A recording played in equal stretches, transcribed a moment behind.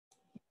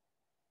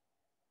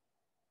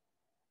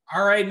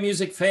All right,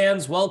 music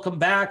fans, welcome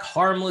back.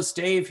 Harmless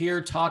Dave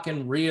here,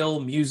 talking real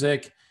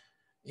music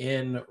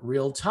in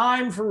real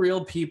time for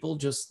real people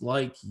just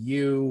like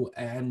you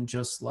and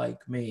just like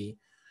me.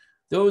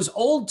 Those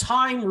old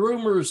time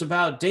rumors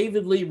about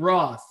David Lee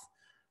Roth.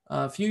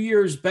 A few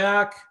years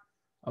back,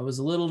 I was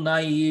a little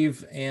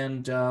naive,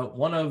 and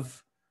one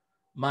of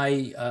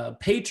my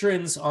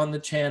patrons on the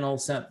channel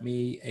sent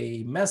me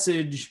a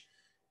message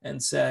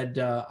and said,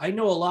 I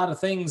know a lot of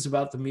things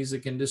about the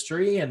music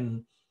industry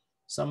and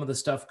some of the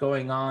stuff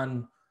going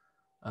on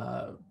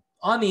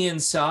the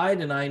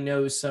inside, and I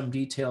know some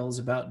details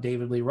about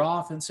David Lee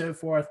Roth and so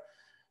forth.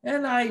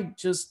 And I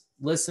just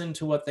listened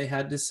to what they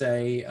had to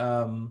say.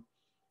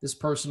 This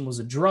person was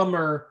a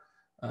drummer.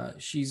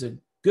 She's a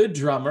good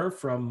drummer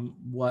from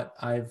what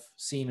I've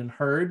seen and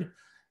heard.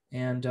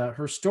 And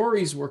her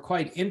stories were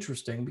quite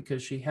interesting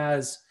because she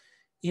has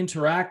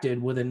interacted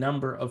with a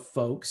number of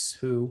folks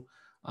who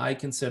I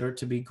consider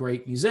to be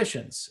great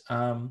musicians.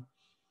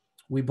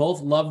 We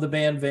both love the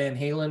band Van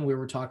Halen. We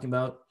were talking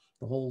about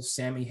the whole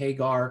Sammy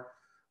Hagar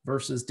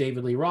versus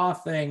David Lee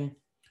Roth thing.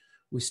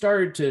 We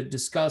started to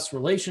discuss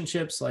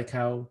relationships, like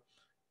how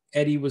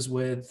Eddie was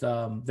with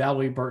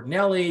Valerie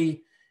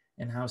Bertinelli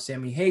and how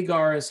Sammy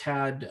Hagar has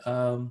had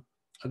a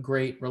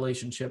great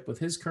relationship with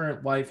his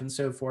current wife and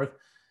so forth.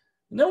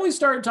 And then we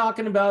started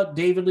talking about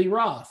David Lee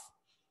Roth.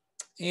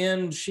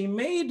 And she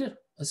made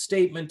a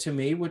statement to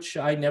me, which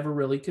I never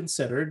really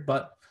considered,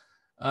 but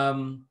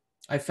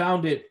I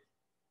found it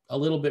a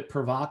little bit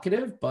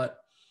provocative, but,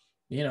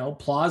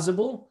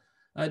 plausible.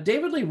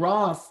 David Lee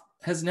Roth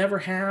has never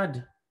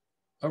had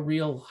a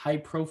real high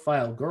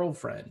profile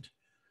girlfriend.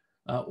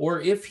 Or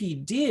if he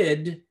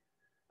did,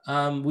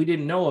 we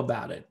didn't know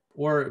about it.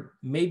 Or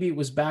maybe it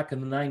was back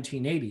in the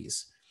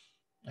 1980s.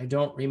 I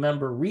don't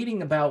remember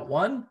reading about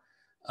one.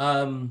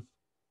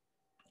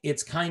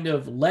 It's kind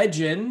of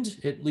legend,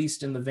 at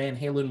least in the Van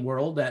Halen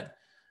world, that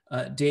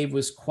Dave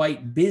was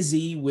quite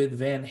busy with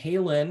Van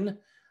Halen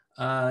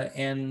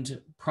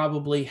and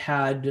probably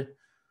had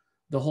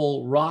the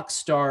whole rock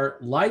star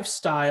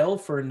lifestyle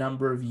for a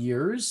number of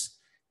years.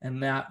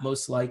 And that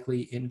most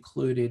likely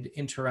included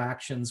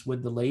interactions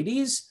with the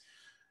ladies.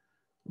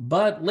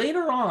 But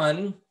later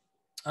on,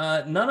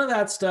 none of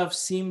that stuff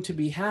seemed to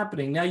be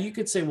happening. Now you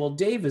could say, well,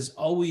 Dave has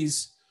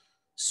always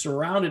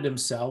surrounded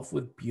himself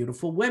with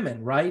beautiful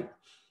women, right?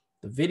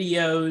 The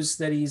videos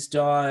that he's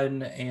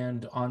done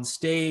and on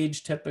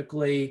stage,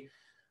 typically,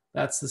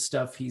 that's the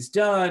stuff he's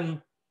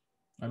done.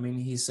 I mean,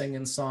 he's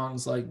singing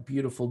songs like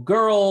Beautiful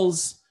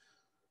Girls.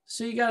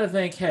 So you got to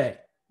think, hey,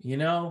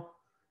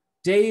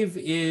 Dave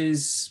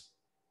is,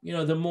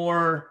 the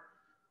more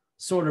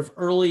sort of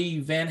early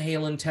Van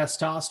Halen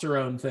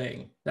testosterone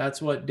thing.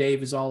 That's what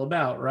Dave is all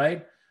about,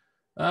 right?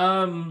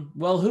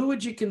 Well, who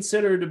would you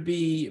consider to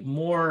be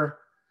more,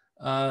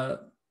 filled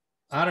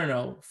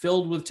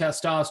with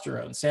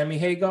testosterone, Sammy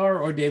Hagar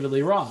or David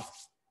Lee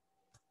Roth?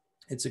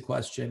 It's a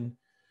question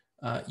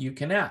you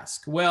can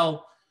ask.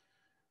 Well,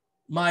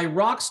 my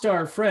rock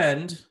star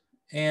friend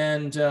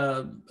and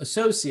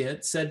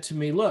associate said to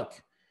me,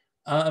 look,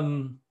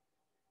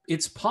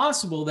 it's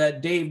possible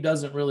that Dave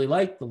doesn't really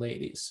like the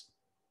ladies.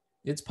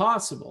 It's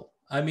possible.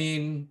 I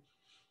mean,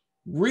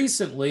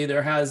 recently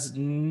there has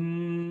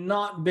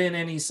not been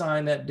any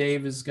sign that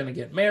Dave is going to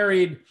get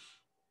married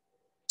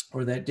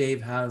or that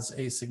Dave has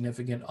a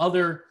significant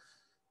other.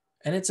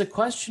 And it's a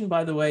question,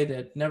 by the way,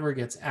 that never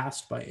gets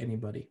asked by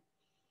anybody.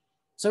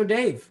 So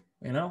Dave,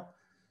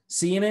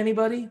 seeing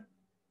anybody?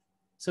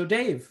 So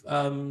Dave,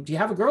 do you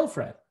have a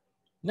girlfriend?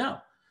 No.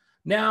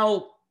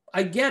 Now,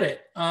 I get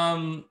it.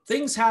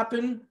 Things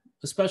happen,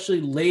 especially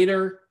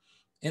later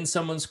in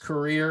someone's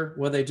career,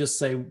 where they just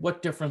say,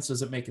 what difference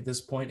does it make at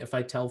this point if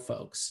I tell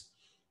folks?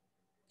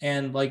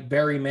 And like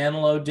Barry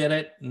Manilow did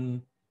it.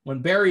 And when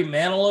Barry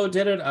Manilow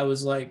did it, I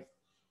was like,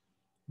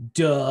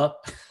 duh.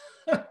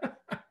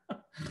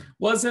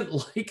 Wasn't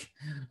like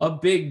a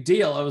big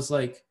deal. I was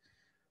like,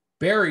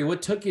 Barry,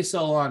 what took you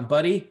so long,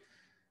 buddy?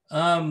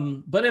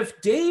 But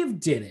if Dave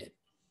did it,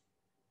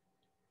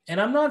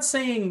 and I'm not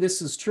saying this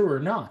is true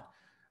or not,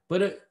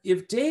 but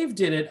if Dave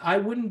did it, I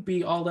wouldn't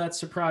be all that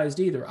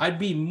surprised either. I'd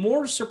be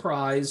more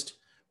surprised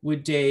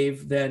with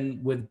Dave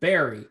than with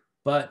Barry.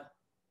 But,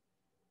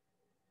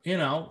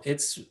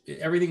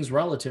 everything's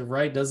relative,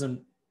 right?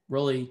 Doesn't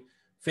really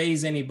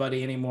faze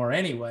anybody anymore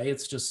anyway.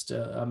 It's just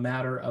a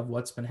matter of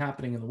what's been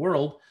happening in the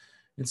world.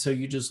 And so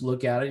you just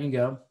look at it and you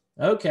go,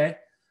 okay.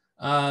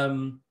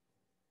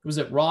 Was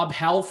it Rob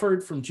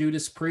Halford from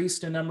Judas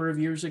Priest a number of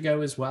years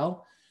ago as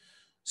well?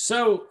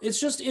 So it's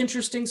just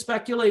interesting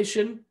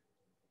speculation.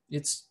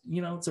 It's,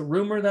 it's a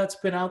rumor that's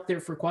been out there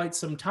for quite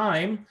some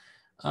time.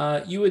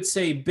 You would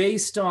say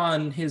based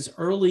on his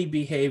early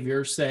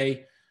behavior,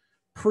 say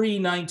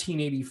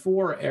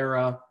pre-1984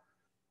 era,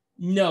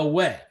 no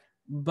way.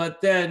 But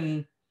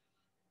then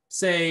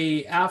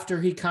say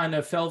after he kind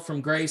of fell from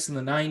grace in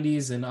the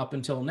 90s and up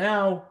until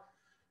now,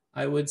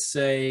 I would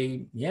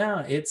say,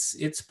 yeah,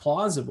 it's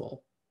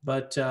plausible.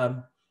 But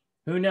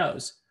who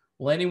knows?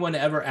 Will anyone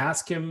ever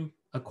ask him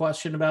a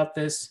question about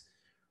this?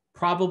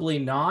 Probably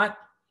not.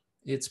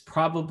 it's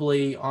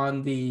probably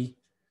on the,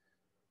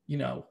 you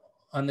know,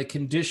 on the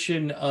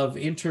condition of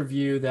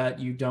interview that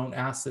you don't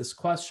ask this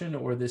question,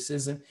 or this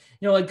isn't,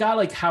 you know, a guy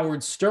like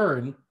Howard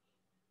Stern,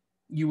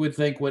 you would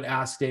think would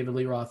ask David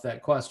Lee Roth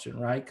that question,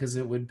 right? Because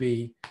it would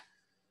be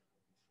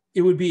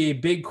a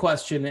big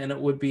question, and it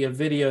would be a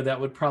video that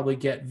would probably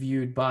get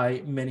viewed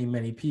by many,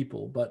 many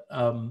people. But,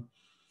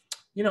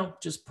 you know,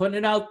 just putting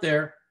it out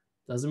there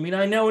doesn't mean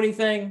I know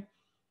anything.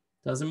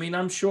 Doesn't mean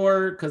I'm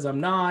sure, because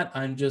I'm not.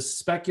 I'm just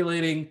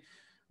speculating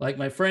like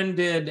my friend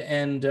did,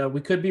 and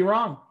we could be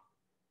wrong.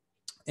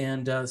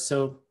 And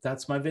so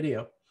that's my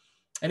video.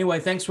 Anyway,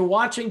 thanks for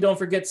watching. Don't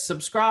forget to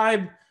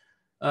subscribe.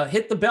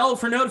 Hit the bell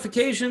for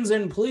notifications,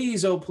 and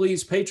please, oh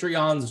please,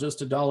 Patreon's just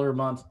 $1 a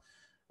month.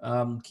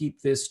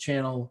 Keep this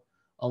channel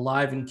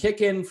alive and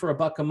kicking for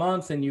 $1 a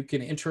month, and you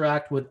can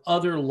interact with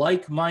other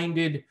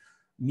like-minded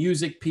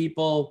music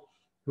people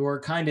who are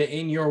kind of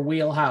in your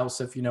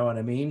wheelhouse, if you know what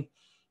I mean.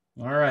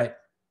 All right.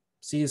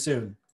 See you soon.